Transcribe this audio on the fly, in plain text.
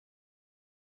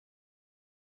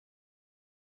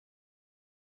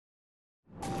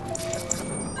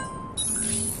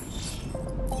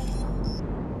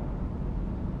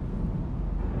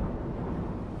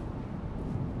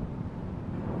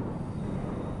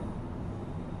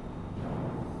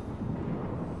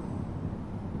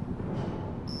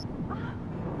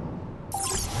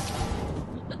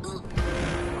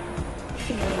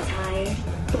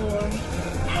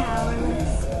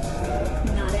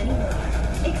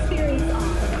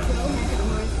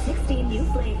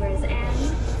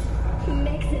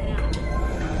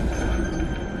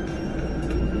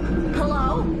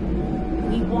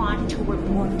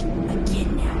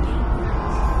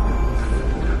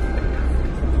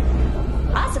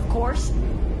course.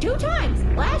 2 times,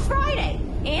 last Friday,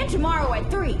 and tomorrow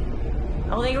at 3.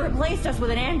 Oh, they replaced us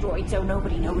with an android, so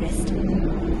nobody noticed.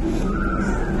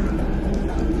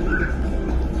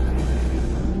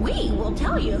 We will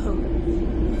tell you who.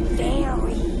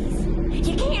 Fairies.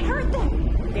 You can't hurt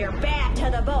them. They're bad to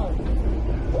the bone.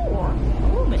 Or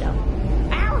aluminum.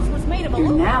 Ours was made of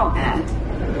aluminum. You're now at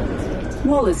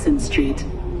Wollesen Street.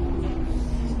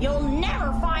 You'll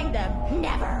never find them.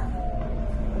 Never.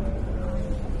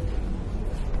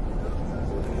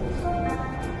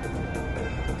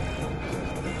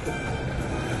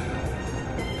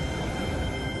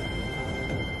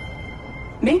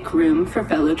 Make room for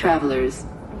fellow travelers.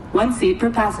 1 seat per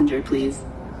passenger, please.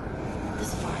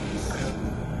 This far.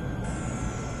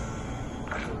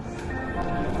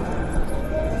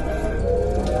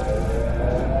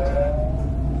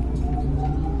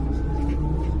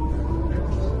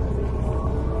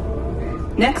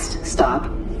 Next stop,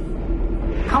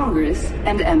 Congress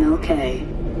and MLK.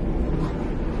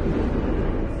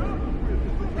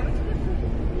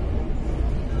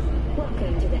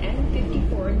 Welcome to the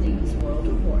N54 News World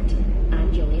Report.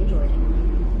 I'm Jillian Jordan.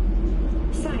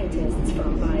 Scientists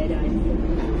from Biodine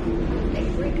a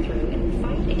breakthrough in the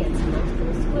fight against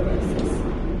multiple sclerosis.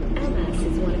 MS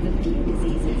is one of the few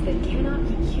diseases that cannot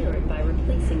be cured by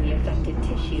replacing the affected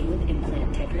tissue with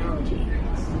implant technology.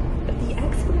 But the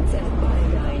experts at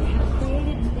Biodine have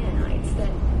created nanites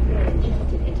that, when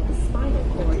injected into the spinal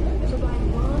cord, provide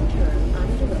long-term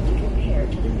uninterrupted repair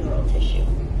to the neural tissue.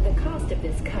 The cost of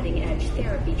this cutting-edge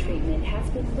therapy treatment has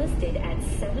been listed at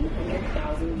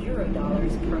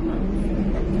 €700,000 per month.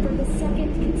 For the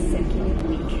second consecutive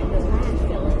week, the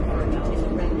landfill in Arroyo in the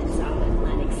remnants of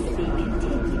Atlantic City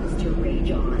continues to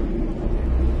rage on.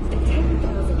 The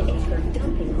 10,000-acre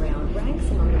dumping ground ranks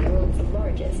among the world's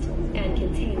largest and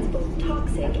contains both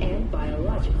toxic and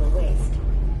biological waste.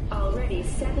 Already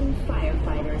 7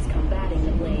 firefighters combating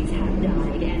the blaze have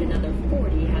died and another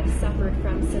 40 have suffered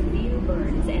from severe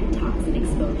burns and toxin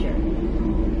exposure.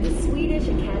 The Swedish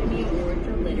Academy Award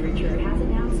for Literature has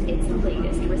announced its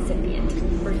latest recipient,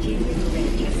 Virginia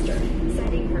Manchester,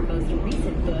 citing her most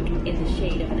recent book, In the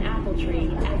Shade of an Apple Tree,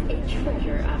 as a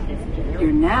treasure of this generation.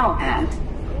 You're now at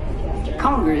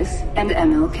Congress and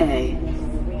MLK.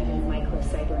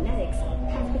 Microcybernetics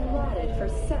has been lauded for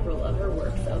several of her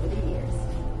works over the years.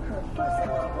 Her first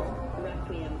novel,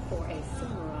 Requiem for a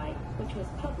Samurai, which was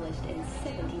published in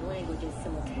 70 languages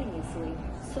simultaneously,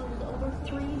 sold over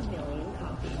 3 million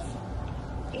copies.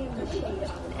 In the Shade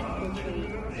of an Apple Tree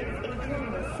is a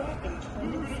drama set in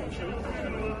 20th century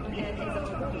Ireland and is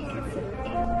already considered a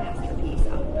masterpiece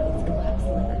of post-collapse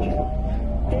literature.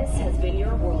 This has been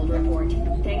your World Report.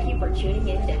 Thank you for tuning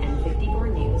in to N54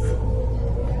 News.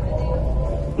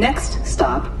 Next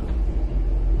stop,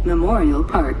 Memorial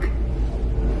Park.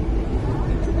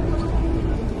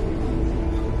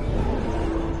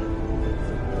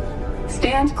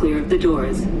 Stand clear of the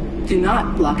doors. Do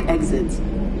not block exits.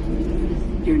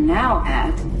 You're now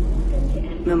at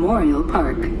Memorial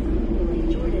Park.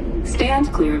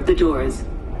 Stand clear of the doors.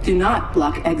 Do not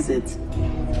block exits.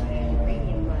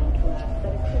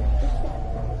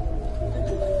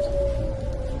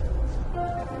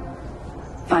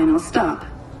 Final stop.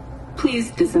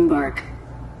 Please disembark.